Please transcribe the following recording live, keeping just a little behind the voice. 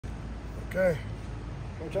Okay.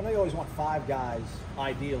 Coach, I know you always want 5 guys,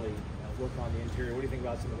 ideally, working on the interior. What do you think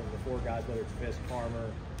about some of the 4 guys, whether it's Fisk,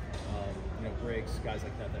 Farmer, Briggs, guys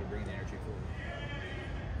like that are bringing the energy forward?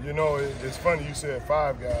 You know, it's funny you said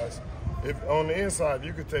 5 guys. If on the inside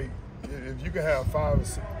you could take, if you could have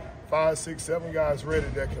 5, 6, 7 guys ready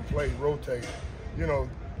that can play, rotate,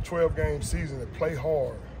 12-game season and play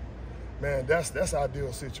hard, man, that's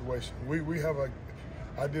ideal situation. We have a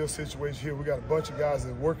ideal situation here. We got a bunch of guys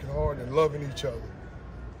that are working hard and loving each other.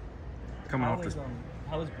 How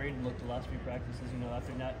has Braden looked the last few practices?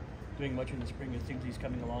 After not doing much in the spring, it seems he's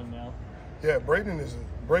coming along now. Yeah, Braden is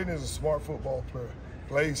a smart football player.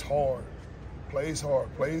 Plays hard, plays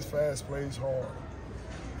fast, plays hard.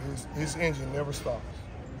 His engine never stops.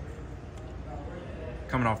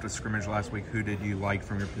 Coming off the scrimmage last week, who did you like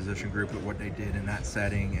from your position group at what they did in that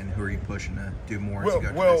setting, and who are you pushing to do more as you go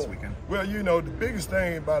to this weekend? Well, the biggest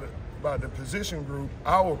thing about the position group,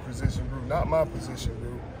 our position group, not my position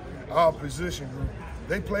group, our position group,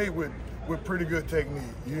 they played with pretty good technique.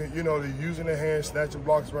 They're using their hands, snatching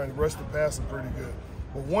blocks around, the rest of the passing pretty good.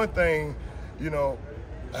 But one thing,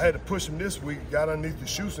 I had to push them this week, got underneath the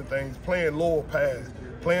shoots and things, playing lower pass,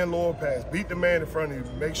 beat the man in front of you,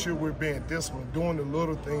 make sure we're being disciplined, doing the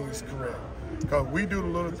little things correct. Because we do the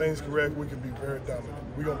little things correct, we can be very dominant.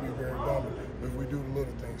 We're going to be very dominant if we do the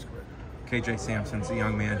little things correct. KJ Sampson's a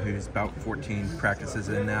young man who's about 14 practices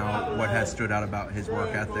in now. What has stood out about his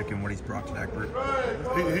work ethic and what he's brought to that group?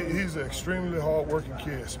 He's an extremely hard-working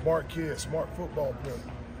kid, smart football player.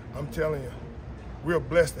 I'm telling you, we're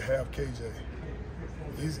blessed to have KJ.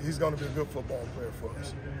 He's going to be a good football player for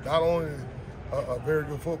us. Not only a very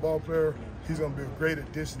good football player, he's going to be a great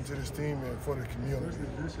addition to this team and for the community.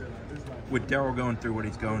 With Darrell going through what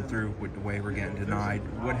he's going through, with the waiver getting denied,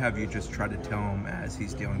 what have you just tried to tell him as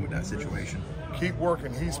he's dealing with that situation? Keep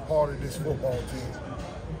working. He's part of this football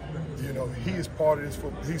team. He is part of this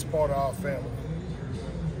football. He's part of our family.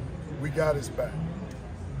 We got his back.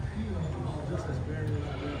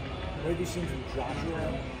 What have you seen from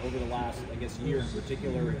Joshua over the last, year in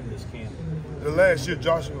particular in this camp? The last year,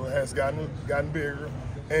 Joshua has gotten bigger,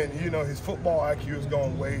 and his football IQ has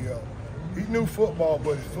gone way up. He knew football,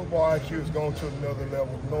 but his football IQ has gone to another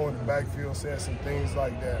level, knowing the backfield sense and things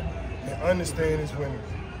like that, and understanding when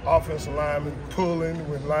offensive linemen pulling,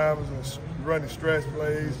 when linemen are running stretch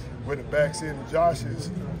plays with the backs in. Josh's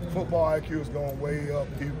football IQ has gone way up,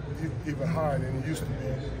 even higher than it used to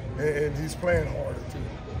be, and he's playing harder too.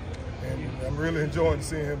 And I'm really enjoying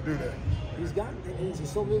seeing him do that. Is he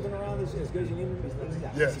still moving around as good as you need him?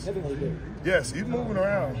 Yes. Significantly bigger. Yes, he's moving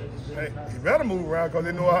around. Hey, he better move around because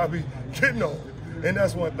they know how to be getting on. And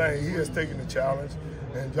that's one thing. He has taken the challenge,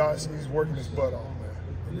 and Josh, he's working his butt off, man.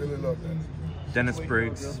 I really love that. Dennis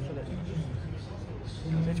Briggs.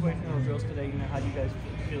 Situational drills today, how do you guys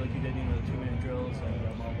feel like you did, the 2-minute drills?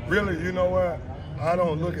 Really, you know what? I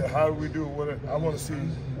don't look at how we do it. I want to see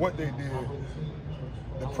what they did,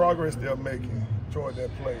 the progress they're making toward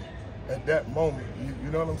that play at that moment.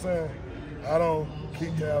 You know what I'm saying? I don't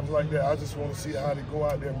keep tabs like that. I just want to see how they go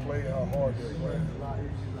out there and play, how hard they're playing.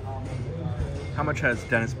 How much has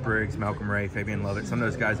Dennis Briggs, Malcolm Ray, Fabian Lovett, some of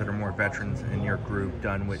those guys that are more veterans in your group,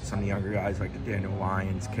 done with some of the younger guys like the Daniel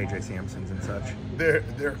Lyons, KJ Sampsons, and such?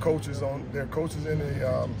 They're coaches in the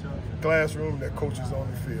classroom. They're coaches on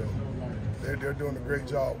the field. They're doing a great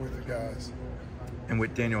job with the guys. And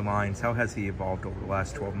with Daniel Lyons, how has he evolved over the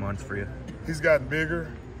last 12 months for you? He's gotten bigger,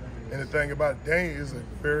 and the thing about it, Daniel is a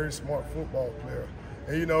very smart football player.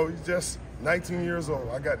 And he's just 19 years old.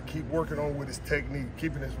 I got to keep working on with his technique,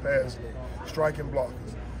 keeping his pass low, striking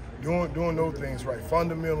blockers, doing those things right,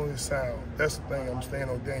 fundamentally sound. That's the thing I'm staying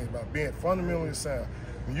on Daniel about, being fundamentally sound.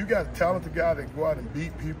 When you got a talented guy that go out and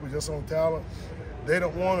beat people just on talent, they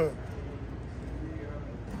don't want to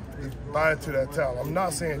buy into that talent. I'm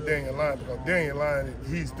not saying Daniel Lyons, because Daniel Lyons,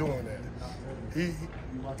 he's doing that.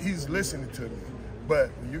 He's listening to me.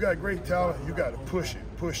 But when you got great talent, you got to push it.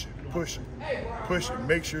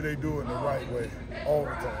 Make sure they do it the right way all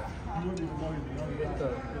the time.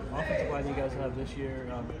 The offensive line you guys have this year,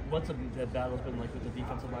 what's the battle's been like with the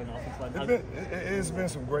defensive line, offensive line? It's been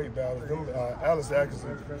some great battles. Alex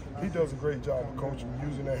Atkinson, he does a great job of coaching,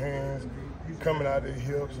 using their hands, coming out their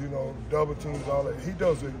hips, double teams, all that. He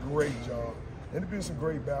does a great job. And it's been some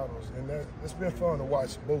great battles, and it's been fun to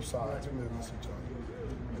watch both sides play against each other.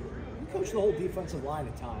 You coach the whole defensive line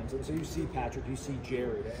at times, and so you see Patrick, you see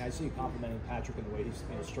Jared, and I see you complimenting Patrick in the way he's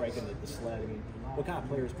striking the sled. I mean, what kind of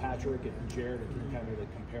players Patrick and Jared can you kind of really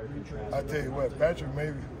compare and contrast? I tell you what, Patrick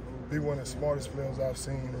may be one of the smartest players I've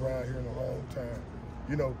seen around here in a long time.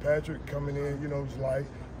 Patrick coming in, he's light.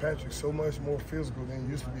 Patrick's so much more physical than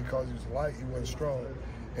he used to be because he was light, he wasn't strong.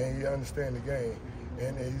 and he understands the game.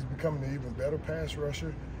 And he's becoming an even better pass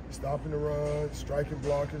rusher, stopping the run, striking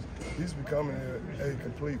blockers. He's becoming a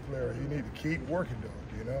complete player. He need to keep working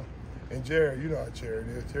though, you know. And Jared, you know how Jared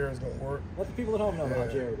is. Jared's gonna work. Let the people at home know how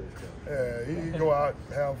Jared is. Yeah, he go out,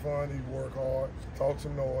 have fun, he work hard, talk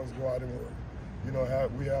some noise, go out and work. You know,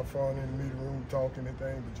 we have fun in the meeting room talking and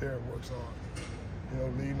things, but Jared works hard. You know,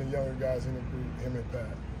 leading the younger guys in the group, him and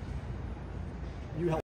Pat. You help